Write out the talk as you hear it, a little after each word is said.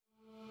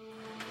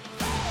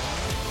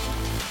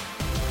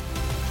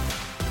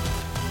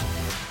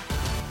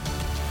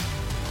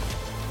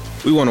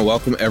We want to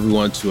welcome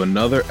everyone to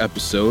another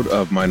episode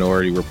of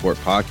Minority Report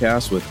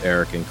Podcast with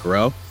Eric and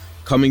Karel,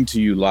 coming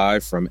to you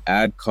live from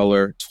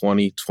AdColor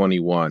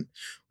 2021.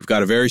 We've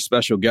got a very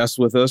special guest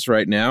with us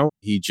right now.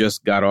 He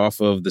just got off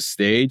of the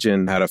stage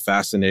and had a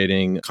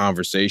fascinating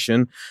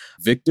conversation.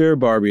 Victor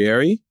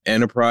Barbieri,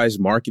 Enterprise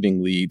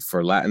Marketing Lead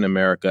for Latin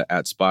America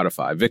at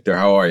Spotify. Victor,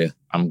 how are you?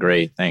 I'm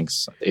great.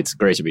 Thanks. It's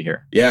great to be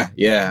here.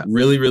 Yeah.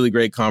 Really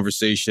great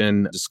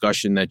conversation,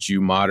 discussion that you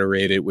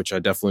moderated, which I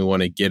definitely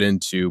want to get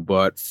into.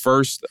 But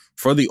first,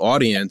 for the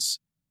audience,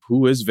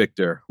 who is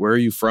Victor? Where are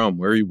you from?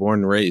 Where are you born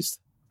and raised?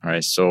 All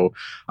right. So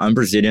I'm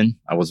Brazilian.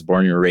 I was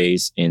born and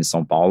raised in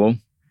São Paulo.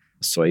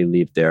 So I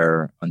lived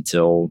there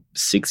until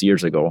 6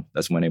 years ago.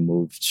 That's when I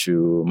moved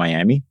to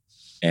Miami.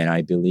 And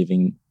I've been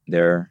living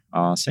there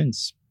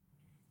since.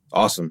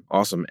 Awesome.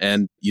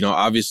 And,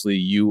 obviously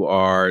you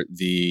are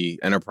the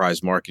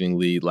enterprise marketing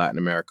lead Latin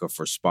America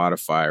for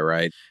Spotify,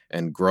 right?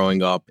 And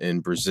growing up in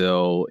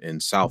Brazil,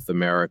 in South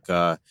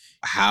America,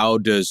 how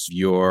does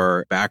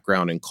your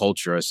background and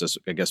culture,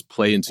 I guess,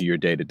 play into your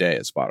day-to-day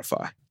at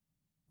Spotify?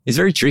 It's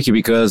very tricky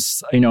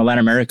because, Latin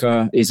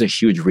America is a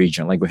huge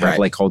region. Like we have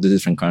all the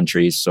different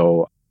countries.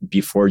 So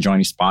before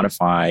joining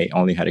Spotify, I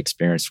only had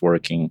experience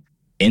working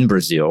in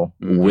Brazil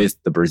with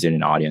the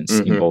Brazilian audience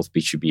in both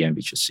B2B and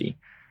B2C.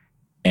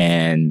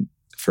 And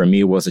for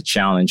me, it was a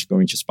challenge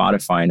going to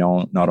Spotify,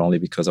 not only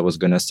because I was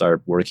going to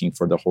start working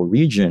for the whole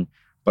region,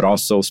 but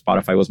also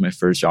Spotify was my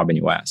first job in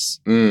US.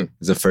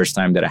 It's the first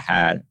time that I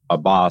had a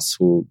boss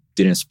who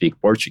didn't speak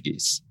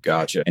Portuguese.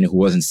 Gotcha. And who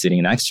wasn't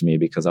sitting next to me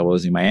because I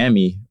was in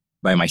Miami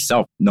by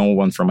myself. No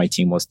one from my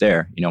team was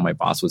there. My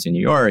boss was in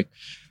New York.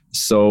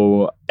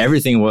 So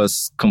everything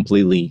was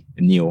completely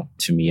new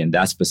to me. And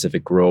that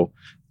specific role,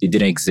 it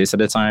didn't exist at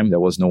the time. There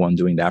was no one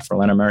doing that for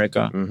Latin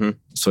America.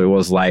 So it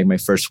was like, my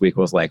first week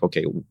was like,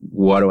 okay,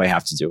 what do I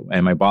have to do?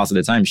 And my boss at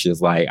the time, she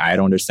was like, I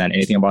don't understand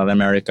anything about Latin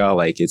America.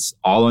 Like, it's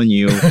all on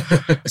you.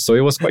 So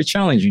it was quite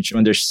challenging to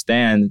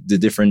understand the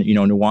different,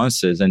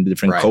 nuances and the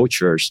different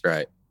cultures.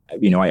 Right.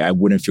 I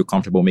wouldn't feel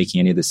comfortable making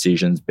any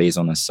decisions based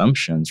on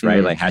assumptions,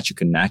 right? Like I had to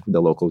connect with the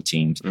local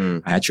teams.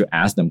 I had to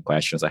ask them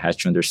questions. I had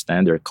to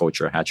understand their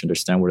culture. I had to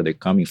understand where they're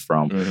coming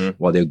from,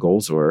 what their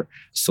goals were.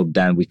 So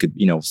then we could,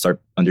 start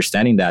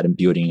understanding that and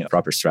building a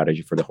proper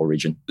strategy for the whole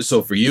region.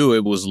 So for you,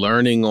 it was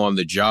learning on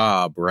the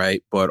job,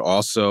 right? But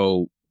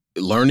also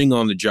learning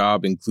on the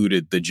job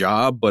included the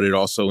job, but it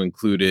also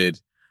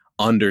included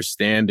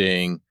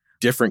understanding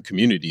different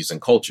communities and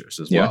cultures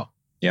as well.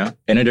 Yeah.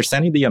 And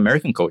understanding the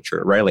American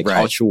culture, right? Like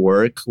how to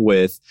work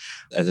with,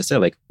 as I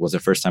said, was the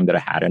first time that I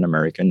had an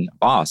American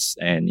boss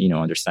and,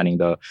 understanding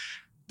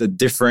the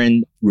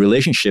different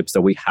relationships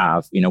that we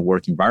have in a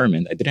work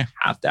environment. I didn't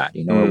have that.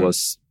 I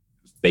was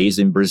based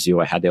in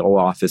Brazil. I had the whole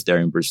office there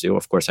in Brazil.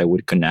 Of course, I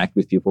would connect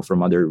with people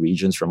from other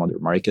regions, from other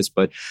markets,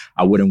 but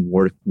I wouldn't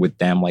work with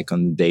them like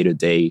on day to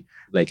day,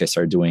 like I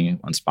started doing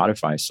on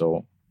Spotify.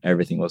 So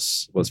everything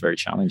was very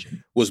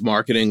challenging. Was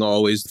marketing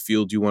always the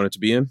field you wanted to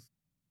be in?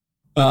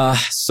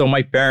 So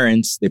my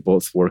parents, they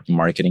both work in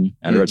marketing,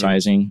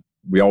 advertising.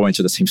 We all went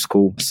to the same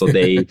school. So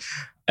they,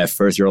 at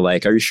first, you're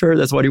like, are you sure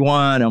that's what you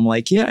want? I'm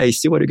like, yeah, I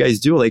see what you guys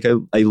do. Like,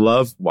 I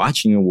love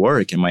watching you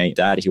work. And my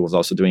dad, he was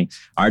also doing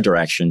art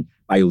direction.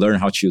 I learned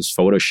how to use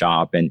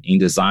Photoshop and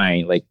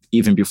InDesign, like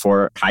even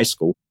before high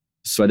school.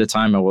 So at the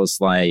time I was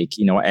like,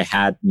 I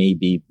had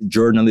maybe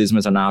journalism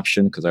as an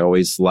option because I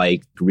always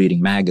liked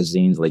reading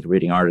magazines, like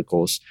reading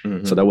articles.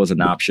 So that was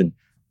an option.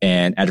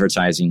 And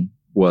advertising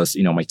was,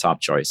 my top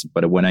choice.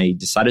 But when I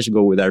decided to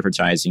go with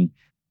advertising,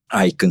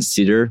 I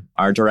considered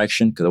art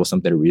direction because it was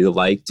something I really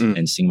liked.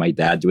 And seeing my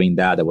dad doing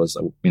that was,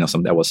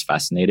 something I was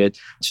fascinated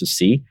to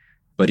see.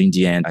 But in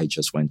the end, I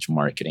just went to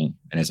marketing.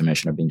 And as I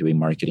mentioned, I've been doing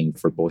marketing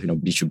for both,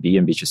 B2B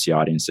and B2C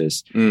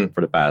audiences for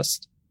the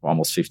past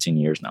almost 15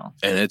 years now.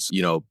 And it's,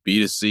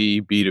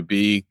 B2C,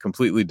 B2B,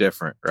 completely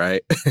different,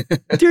 right?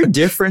 They're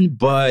different,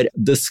 but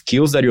the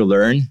skills that you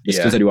learn, the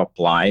skills that you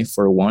apply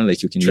for one,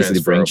 like you can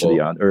easily bring to the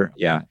other.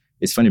 Yeah.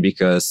 It's funny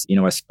because, at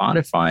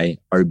Spotify,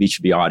 our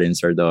B2B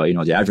audience are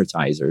the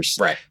advertisers,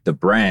 the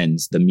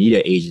brands, the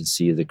media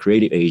agencies, the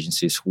creative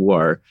agencies who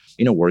are,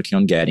 working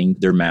on getting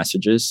their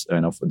messages,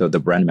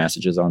 the brand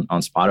messages on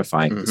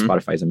Spotify.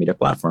 Spotify is a media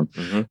platform.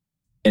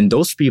 And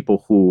those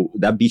people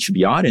that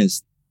B2B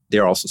audience,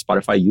 they're also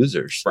Spotify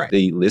users.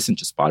 They listen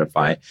to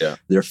Spotify.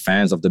 They're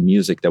fans of the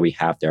music that we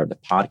have there, the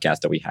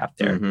podcast that we have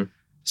there.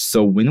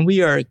 So when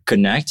we are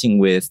connecting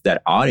with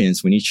that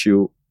audience, we need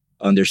to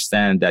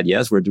understand that,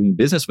 yes, we're doing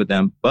business with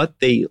them, but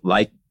they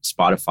like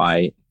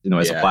Spotify,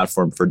 as a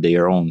platform for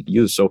their own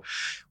use. So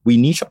we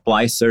need to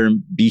apply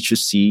certain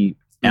B2C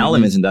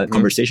elements in that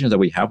conversations that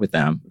we have with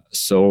them.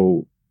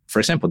 So, for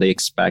example, they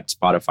expect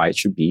Spotify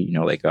to be,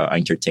 like a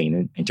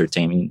entertaining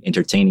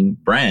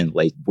brand.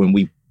 Like when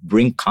we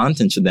bring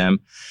content to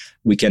them,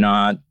 we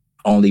cannot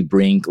only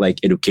bring like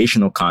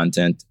educational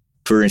content,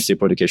 pure and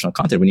simple educational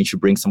content. We need to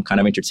bring some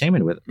kind of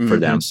entertainment for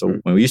them. So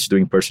when we used to do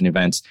in-person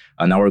events,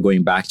 now we're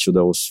going back to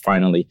those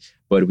finally,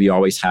 but we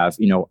always have,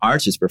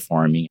 artists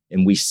performing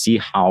and we see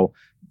how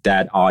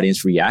that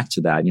audience react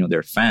to that.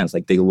 Their fans,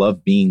 like they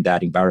love being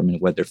that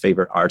environment where their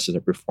favorite artists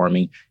are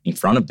performing in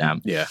front of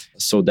them. Yeah.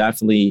 So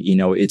definitely,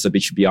 it's a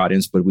B2B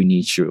audience, but we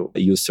need to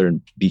use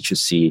certain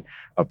B2C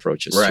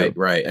approaches. Right,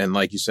 right. And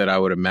like you said, I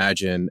would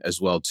imagine as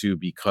well too,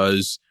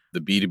 because the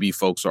B2B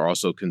folks are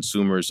also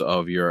consumers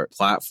of your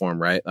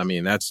platform, right? I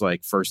mean, that's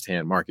like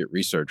firsthand market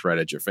research right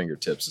at your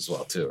fingertips as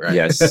well too, right?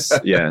 Yes.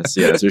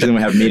 Usually we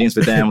have meetings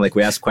with them, like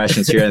we ask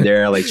questions here and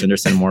there, like to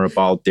understand more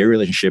about their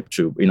relationship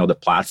to, the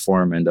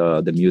platform and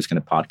the music and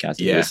the podcast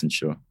they listen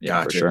to. Yeah,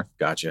 gotcha, for sure.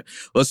 Gotcha.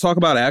 Let's talk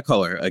about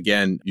AdColor.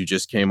 Again, you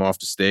just came off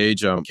the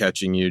stage. I'm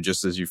catching you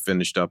just as you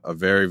finished up a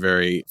very,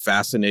 very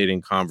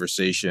fascinating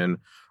conversation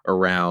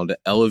around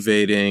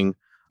elevating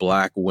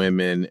Black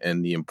women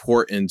and the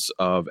importance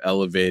of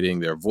elevating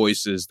their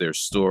voices, their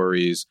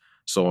stories,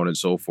 so on and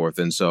so forth.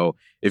 And so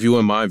if you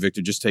wouldn't mind,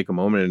 Victor, just take a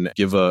moment and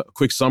give a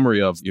quick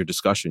summary of your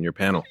discussion, your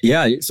panel.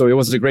 Yeah, so it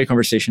was a great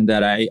conversation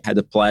that I had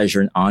the pleasure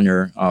and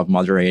honor of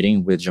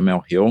moderating with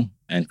Jemele Hill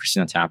and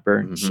Christina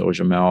Tapper. Mm-hmm. So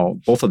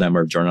Jemele, both of them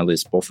are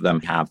journalists. Both of them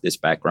have this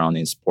background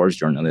in sports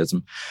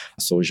journalism.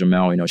 So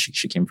Jemele,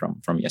 she came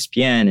from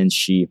ESPN, and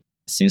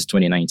since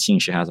 2019,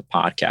 she has a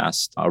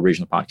podcast,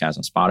 original podcast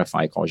on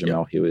Spotify called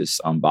Jemele Hill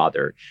is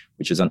Unbothered,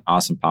 which is an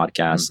awesome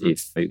podcast. Mm-hmm.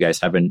 If you guys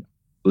haven't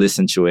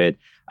listened to it,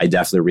 I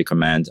definitely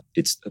recommend.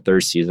 It's the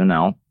third season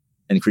now.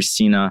 And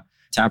Christina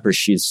Tapper,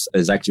 she's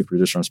executive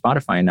producer on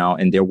Spotify now,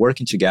 and they're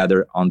working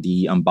together on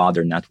the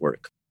Unbothered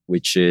Network,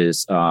 which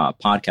is a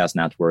podcast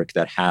network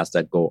that has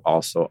that goal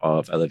also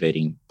of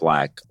elevating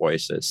Black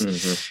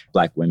voices,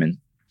 Black women.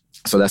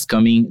 So that's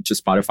coming to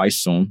Spotify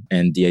soon.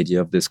 And the idea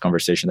of this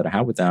conversation that I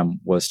had with them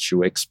was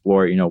to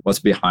explore, what's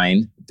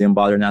behind the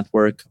Unbothered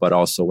Network, but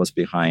also what's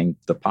behind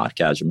the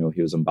podcast, Jemele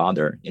Hill's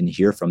Unbothered, and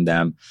hear from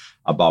them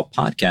about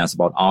podcasts,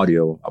 about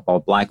audio,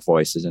 about Black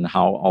voices, and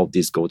how all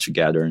these go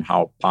together and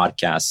how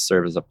podcasts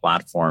serve as a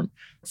platform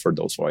for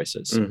those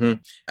voices. Mm-hmm.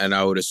 And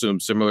I would assume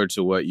similar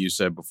to what you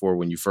said before,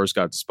 when you first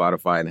got to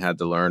Spotify and had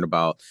to learn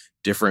about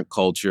different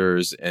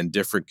cultures and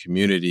different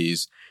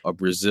communities, a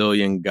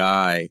Brazilian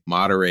guy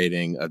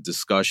moderating a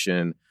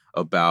discussion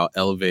about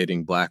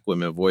elevating Black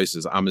women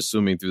voices. I'm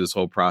assuming through this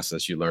whole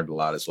process, you learned a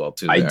lot as well,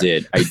 too. I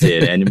did.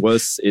 And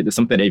it's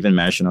something I even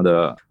mentioned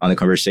on the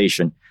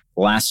conversation.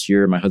 Last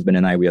year, my husband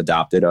and I, we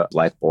adopted a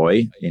Black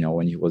boy,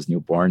 when he was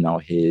newborn. Now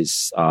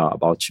he's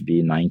about to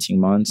be 19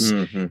 months.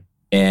 Mm-hmm.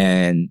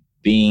 And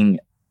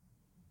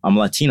I'm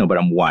Latino, but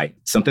I'm white.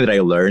 Something that I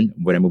learned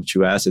when I moved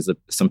to US is that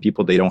some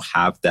people, they don't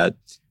have that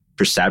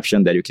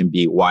perception that you can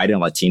be white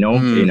and Latino.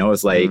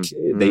 It's like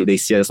they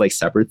see it as like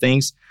separate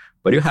things.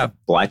 But you have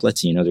Black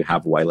Latinos, you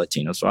have white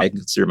Latinos. So I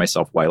consider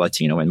myself white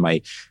Latino. And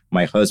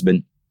my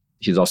husband,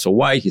 he's also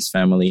white. His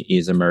family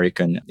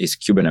is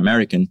Cuban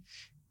American.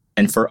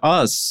 And for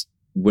us,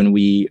 when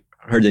we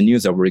heard the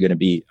news that we were going to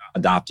be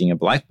adopting a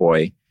Black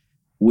boy,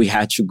 we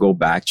had to go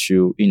back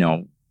to,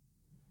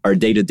 our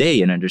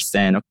day-to-day and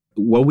understand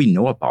what we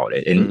know about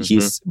it. And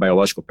his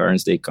biological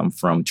parents, they come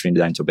from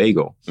Trinidad and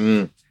Tobago.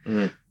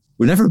 Mm-hmm.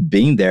 We've never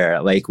been there.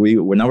 Like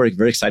we're now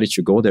very excited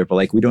to go there, but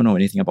like we don't know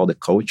anything about the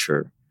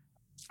culture,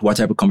 what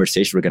type of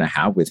conversation we're going to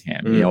have with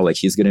him. Like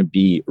he's going to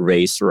be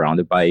raised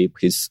surrounded by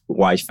his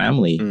white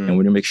family. And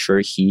we're going to make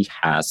sure he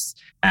has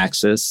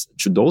access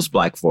to those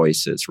Black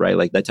voices, right?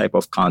 Like that type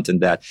of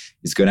content that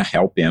is going to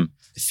help him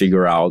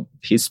figure out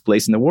his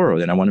place in the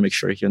world. And I want to make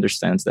sure he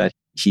understands that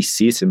he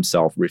sees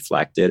himself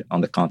reflected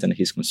on the content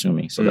he's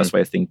consuming. So that's why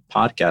I think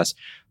podcasts,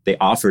 they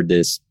offer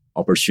this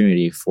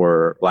opportunity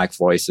for Black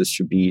voices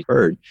to be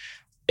heard.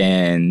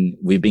 And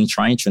we've been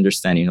trying to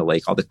understand,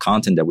 like all the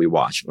content that we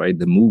watch, right?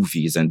 The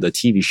movies and the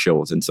TV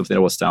shows, and something I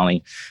was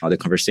telling the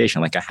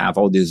conversation, like I have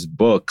all these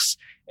books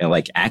and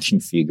like action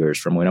figures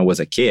from when I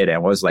was a kid. And I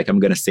was like, I'm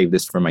going to save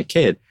this for my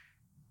kid.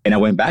 And I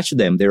went back to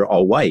them. They're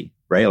all white,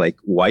 right? Like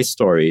white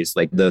stories,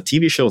 like the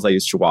TV shows I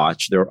used to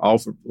watch, they're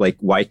all like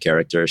white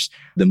characters.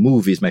 The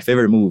movies, my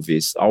favorite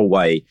movies, all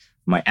white.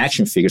 My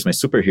action figures, my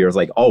superheroes,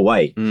 like all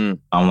white. I'm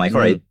like, all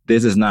right,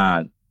 this is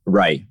not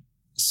right.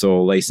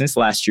 So like since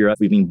last year,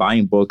 we've been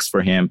buying books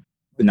for him.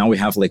 But now we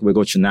have we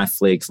go to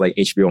Netflix, like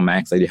HBO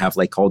Max, like they have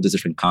like all this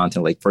different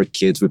content, like for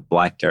kids with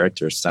Black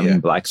characters, telling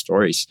Black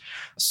stories.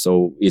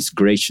 So it's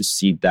great to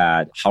see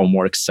that how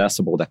more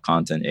accessible that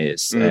content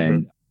is.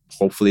 And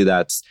hopefully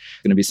that's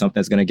going to be something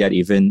that's going to get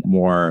even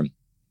more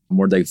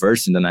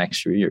diverse in the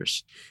next few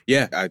years.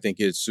 Yeah, I think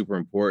it's super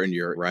important.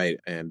 You're right.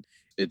 And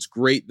it's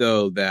great,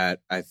 though, that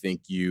I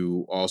think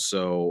you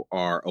also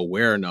are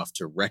aware enough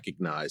to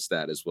recognize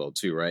that as well,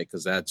 too, right?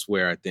 Because that's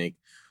where I think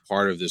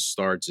part of this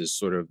starts is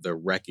sort of the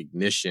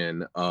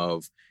recognition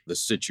of the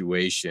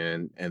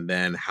situation and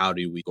then how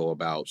do we go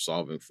about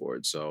solving for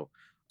it. So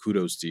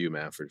kudos to you,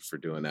 man, for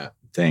doing that.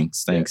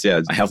 Thanks.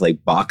 Yeah, I have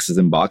like boxes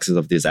and boxes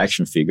of these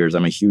action figures.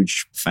 I'm a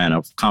huge fan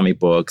of comic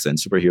books and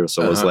superheroes.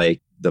 So it's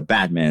like the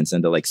Batmans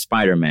and the like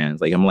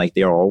Spider-Mans. Like I'm like,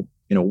 they're all,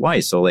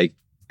 white. So like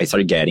I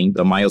started getting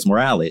the Miles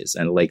Morales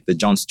and like the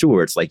Jon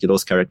Stewarts, like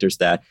those characters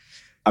that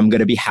I'm going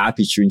to be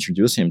happy to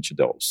introduce him to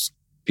those.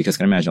 Because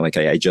can you imagine, like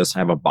I just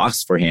have a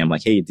box for him,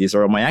 like, hey, these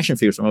are all my action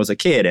figures when I was a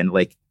kid. And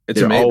like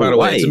It's amazing. By the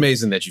way, it's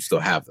amazing that you still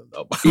have them,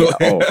 though.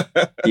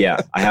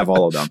 Yeah, I have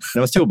all of them.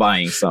 And I'm still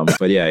buying some,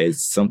 but yeah,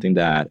 it's something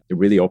that it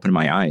really opened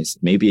my eyes.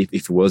 Maybe if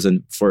it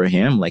wasn't for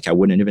him, like I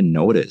wouldn't even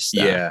notice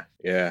that.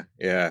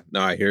 Yeah.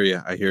 No, I hear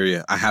you.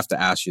 I have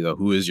to ask you though,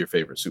 who is your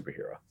favorite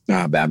superhero?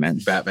 Batman.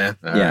 Batman?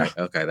 All yeah. Right.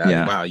 Okay.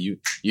 Wow, you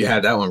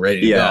had that one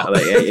ready to go.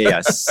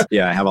 Yes.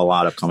 Yeah, I have a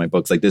lot of comic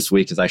books. Like this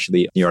week is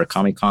actually New York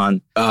Comic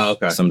Con. Oh,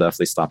 okay. So I'm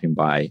definitely stopping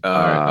by.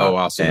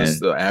 Wow. So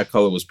the ad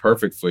color was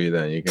perfect for you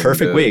then.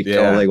 Perfect week.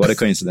 Yeah. Like what a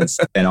coincidence.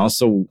 And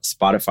also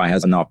Spotify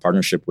has a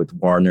partnership with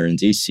Warner and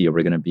DC.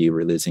 We're going to be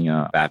releasing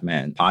a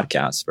Batman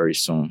podcast very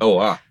soon. Oh,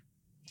 wow.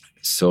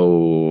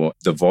 So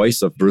the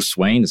voice of Bruce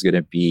Wayne is going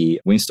to be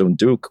Winston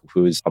Duke,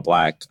 who is a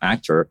Black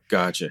actor.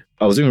 Gotcha.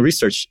 I was doing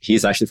research.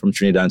 He's actually from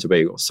Trinidad and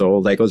Tobago. So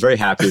like I was very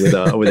happy with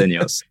the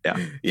news. Yeah.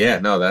 Yeah,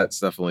 no,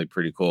 that's definitely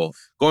pretty cool.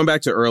 Going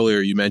back to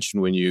earlier, you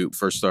mentioned when you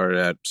first started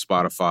at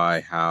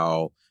Spotify,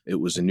 how it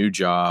was a new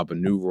job, a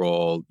new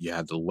role. You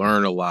had to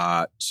learn a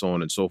lot, so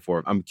on and so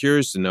forth. I'm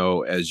curious to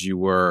know, as you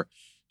were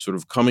sort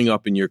of coming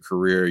up in your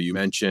career, you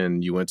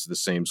mentioned you went to the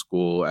same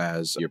school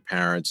as your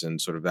parents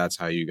and sort of that's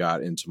how you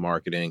got into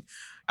marketing.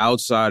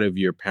 Outside of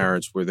your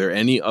parents, were there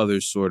any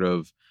other sort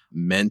of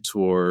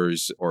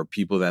mentors or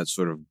people that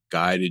sort of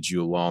guided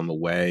you along the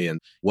way? And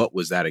what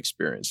was that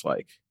experience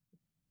like?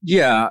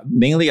 Yeah,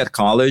 mainly at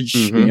college,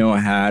 I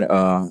had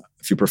a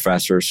few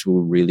professors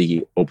who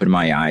really opened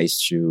my eyes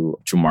to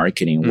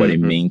marketing, what it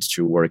means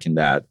to work in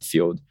that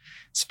field,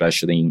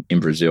 especially in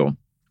Brazil.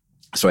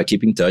 So I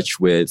keep in touch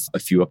with a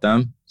few of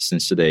them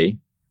since today.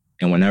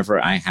 And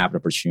whenever I have an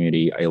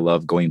opportunity, I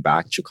love going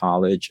back to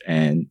college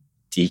and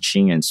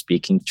teaching and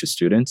speaking to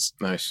students.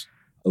 Nice.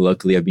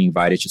 Luckily, I've been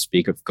invited to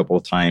speak a couple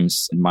of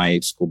times in my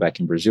school back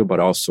in Brazil,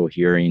 but also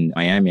here in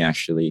Miami,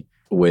 actually,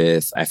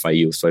 with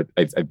FIU. So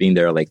I've been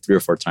there like 3 or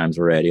 4 times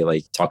already,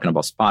 like talking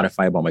about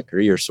Spotify, about my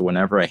career. So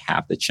whenever I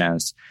have the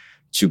chance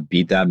to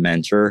be that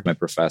mentor my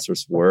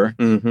professors were,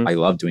 I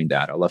love doing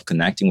that. I love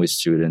connecting with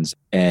students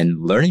and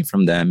learning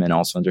from them and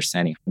also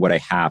understanding what I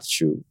have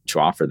to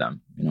offer them,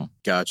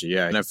 Gotcha.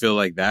 Yeah. And I feel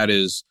like that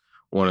is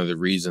one of the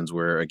reasons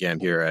where, again,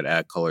 here at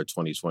AdColor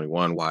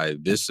 2021, why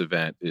this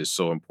event is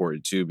so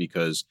important too,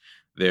 because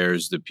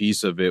there's the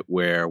piece of it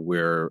where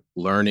we're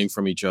learning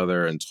from each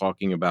other and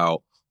talking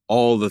about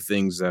all the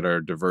things that are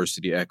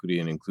diversity, equity,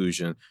 and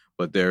inclusion.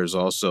 But there's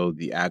also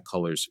the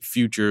AdColor's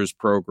Futures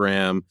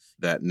program,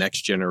 that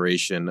next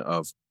generation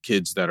of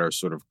kids that are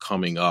sort of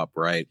coming up,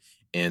 right?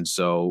 And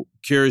so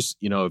curious,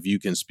 if you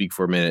can speak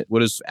for a minute, what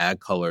does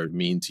AdColor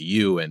mean to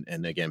you?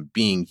 And again,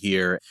 being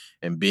here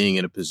and being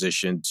in a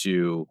position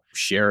to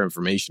share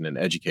information and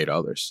educate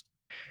others.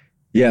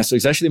 Yeah, so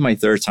it's actually my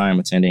 3rd time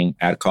attending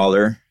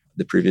AdColor.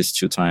 The previous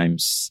 2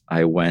 times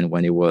I went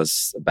when it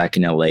was back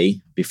in LA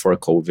before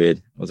COVID.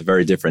 It was a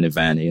very different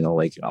event,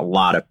 like a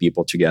lot of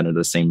people together in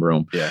the same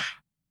room. Yeah.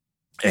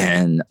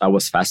 And I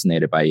was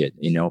fascinated by it,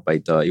 I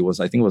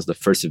think it was the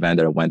first event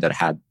that I went that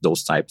had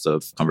those types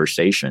of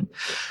conversation.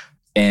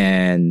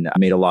 And I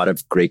made a lot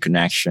of great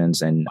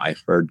connections and I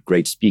heard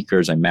great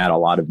speakers. I met a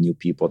lot of new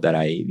people that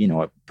I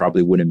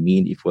probably wouldn't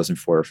meet if it wasn't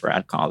for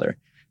AdColor.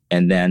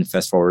 And then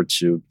fast forward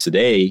to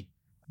today,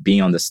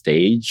 being on the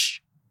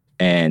stage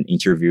and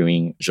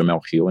interviewing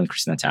Jamel Hill and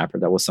Christina Tapper,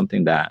 that was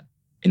something that,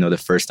 the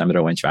first time that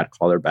I went to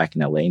AdColor back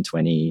in LA in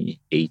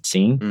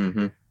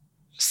 2018,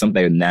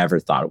 something I never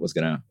thought was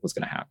gonna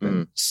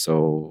happen.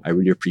 So I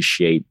really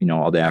appreciate,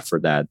 all the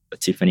effort that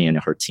Tiffany and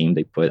her team,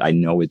 they put. I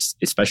know it's,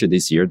 especially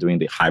this year doing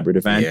the hybrid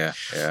event.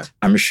 Yeah.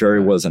 I'm sure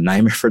it was a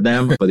nightmare for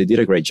them, but they did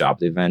a great job.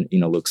 The event,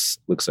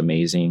 looks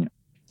amazing.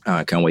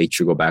 I can't wait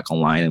to go back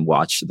online and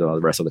watch the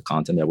rest of the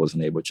content that I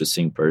wasn't able to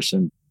see in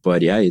person.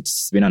 But yeah,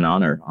 it's been an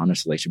honor,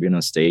 honestly, to be on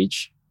a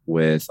stage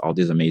with all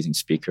these amazing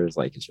speakers.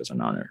 Like, it's just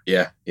an honor.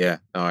 Yeah. No,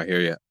 I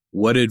hear you.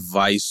 What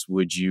advice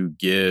would you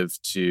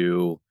give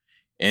to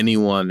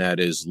anyone that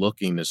is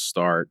looking to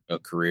start a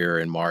career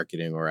in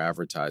marketing or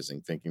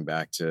advertising, thinking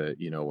back to,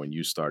 when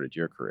you started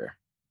your career?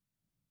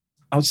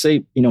 I would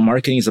say,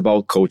 marketing is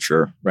about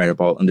culture, right?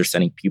 About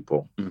understanding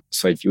people.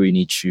 So I feel you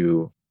need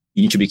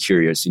to be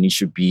curious. You need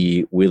to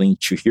be willing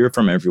to hear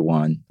from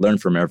everyone, learn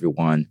from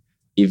everyone,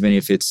 even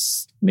if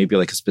it's maybe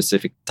like a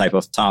specific type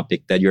of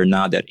topic that you're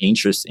not that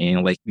interested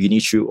in. Like, you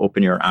need to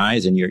open your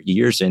eyes and your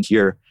ears and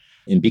hear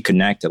and be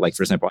connected. Like,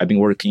 for example, I've been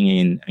working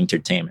in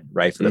entertainment,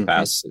 right, for the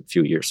past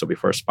few years. So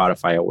before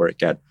Spotify, I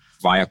worked at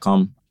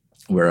Viacom,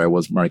 where I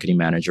was marketing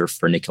manager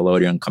for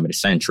Nickelodeon, Comedy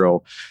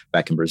Central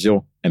back in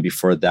Brazil. And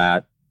before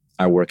that,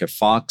 I worked at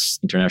Fox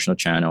International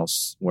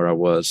Channels, where I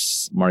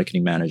was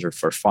marketing manager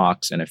for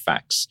Fox and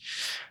FX.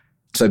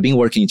 So I've been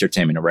working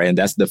entertainment, right? And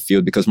that's the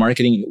field, because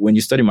marketing, when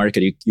you study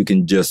marketing, you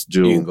can just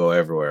do... You can go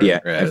everywhere.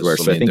 Yeah, right? Everywhere.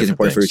 So I think it's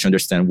important for you to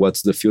understand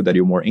what's the field that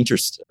you're more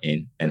interested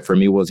in. And for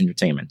me, it was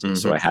entertainment.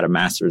 So I had a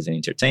master's in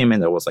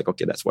entertainment. I was like,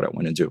 okay, that's what I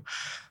want to do.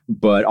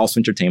 But also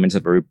entertainment is a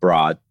very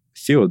broad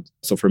field.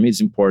 So for me, it's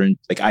important.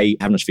 Like, I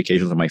have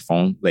notifications on my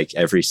phone, like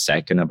every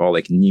second, about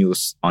like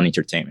news on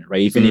entertainment,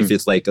 right? Even if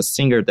it's like a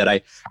singer that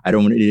I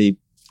don't really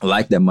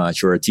like that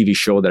much, or a TV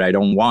show that I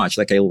don't watch,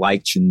 like, I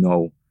like to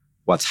know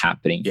what's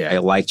happening. Yeah. I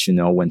like to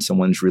know when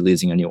someone's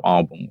releasing a new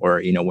album,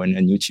 or, when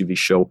a new TV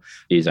show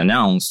is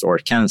announced or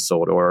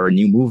canceled, or a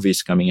new movie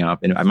is coming up.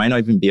 And I might not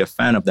even be a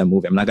fan of that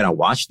movie. I'm not going to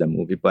watch that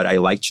movie, but I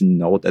like to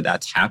know that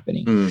that's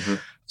happening. Mm-hmm.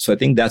 So I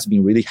think that's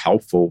been really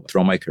helpful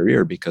throughout my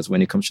career, because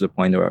when it comes to the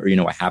point where,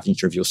 I have to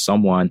interview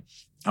someone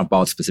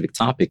about a specific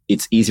topic,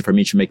 it's easy for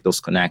me to make those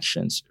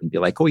connections and be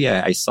like, oh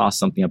yeah, I saw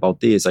something about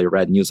this. I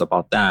read news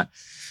about that.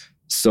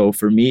 So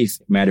for me,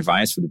 my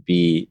advice would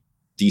be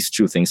these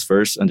two things.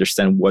 First,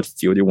 understand what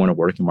field you want to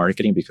work in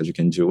marketing, because you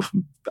can do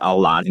a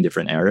lot in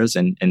different areas.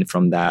 And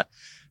from that,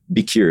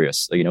 be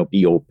curious,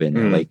 be open,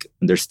 and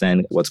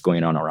understand what's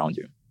going on around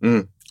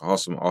you.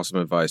 Awesome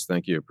advice.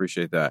 Thank you.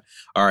 Appreciate that.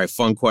 All right.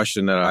 Fun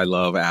question that I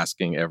love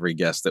asking every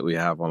guest that we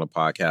have on a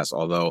podcast,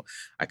 although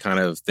I kind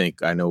of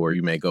think I know where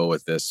you may go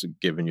with this,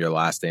 given your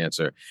last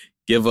answer.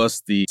 Give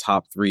us the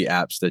top 3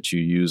 apps that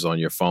you use on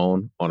your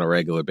phone on a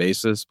regular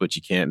basis, but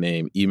you can't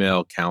name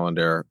email,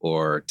 calendar,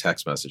 or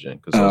text messaging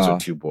because those are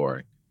too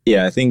boring.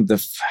 Yeah, I think the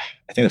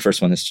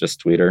first one is just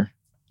Twitter.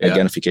 I get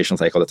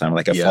notifications all the time.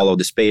 I follow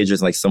these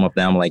pages, some of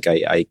them, I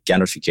get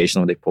notifications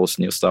when they post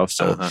new stuff.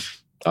 So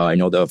I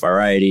know the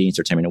Variety,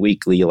 Entertainment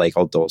Weekly,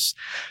 all those.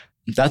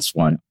 That's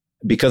one.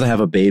 Because I have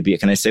a baby,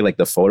 can I say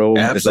the photo?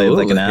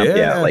 Absolutely. An app?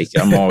 Yeah,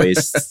 I'm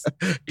always,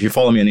 if you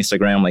follow me on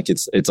Instagram,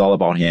 it's all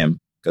about him.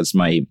 Because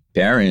my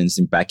parents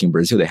back in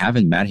Brazil, they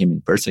haven't met him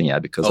in person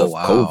yet because of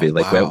COVID.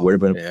 We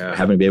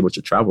haven't been able to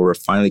travel. We're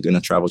finally going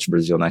to travel to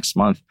Brazil next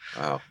month.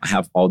 Wow. I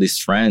have all these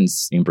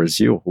friends in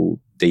Brazil who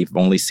they've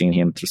only seen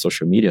him through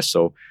social media.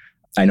 So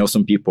I know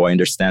some people, I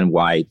understand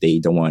why they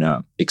don't want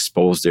to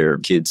expose their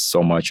kids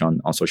so much on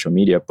social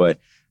media. But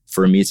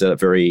for me, it's a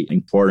very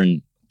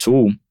important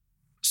tool.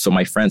 So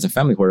my friends and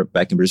family who are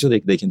back in Brazil,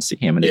 they can see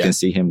him and they can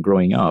see him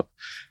growing up.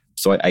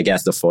 So I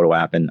guess the photo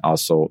app and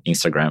also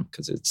Instagram,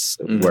 because it's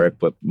where I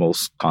put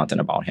most content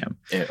about him.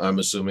 And I'm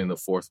assuming the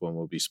fourth one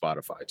will be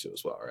Spotify too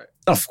as well, right?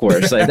 Of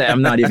course.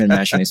 I'm not even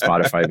mentioning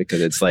Spotify because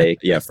it's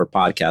for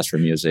podcasts, for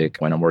music,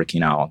 when I'm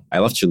working out. I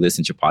love to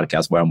listen to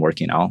podcasts while I'm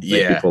working out.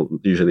 People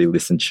usually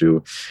listen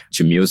to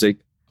music.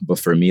 But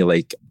for me,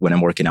 when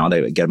I'm working out,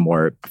 I get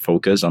more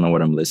focused on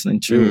what I'm listening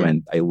to.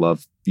 And I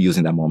love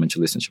using that moment to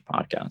listen to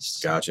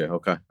podcasts. Gotcha.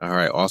 Okay. All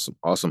right.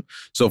 Awesome.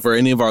 So for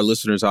any of our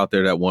listeners out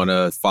there that want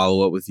to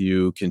follow up with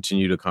you,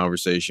 continue the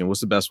conversation, what's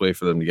the best way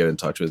for them to get in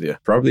touch with you?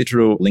 Probably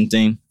through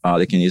LinkedIn.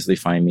 They can easily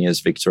find me as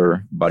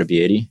Victor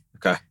Barbieri.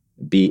 Okay.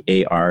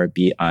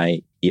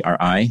 Barbieri.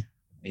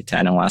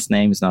 Italian last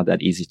name is not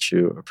that easy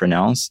to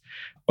pronounce.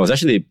 I was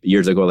actually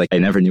years ago, I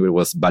never knew it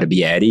was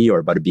Barbieri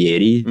or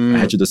Barbieri. I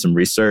had to do some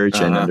research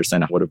and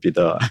understand what would be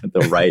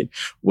the right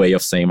way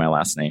of saying my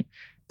last name.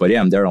 But yeah,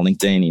 I'm there on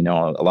LinkedIn.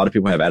 A lot of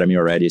people have added me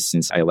already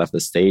since I left the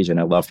stage, and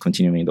I love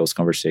continuing those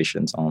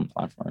conversations on the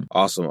platform.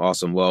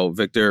 Awesome. Well,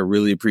 Victor,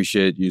 really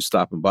appreciate you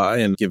stopping by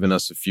and giving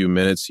us a few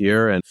minutes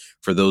here. And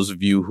for those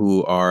of you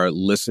who are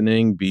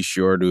listening, be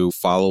sure to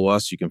follow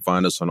us. You can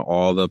find us on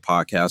all the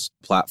podcast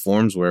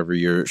platforms, wherever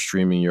you're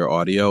streaming your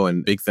audio.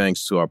 And big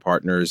thanks to our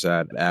partners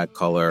at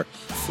AdColor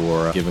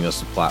for giving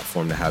us a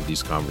platform to have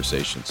these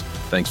conversations.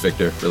 Thanks,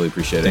 Victor. Really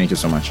appreciate it. Thank you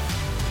so much.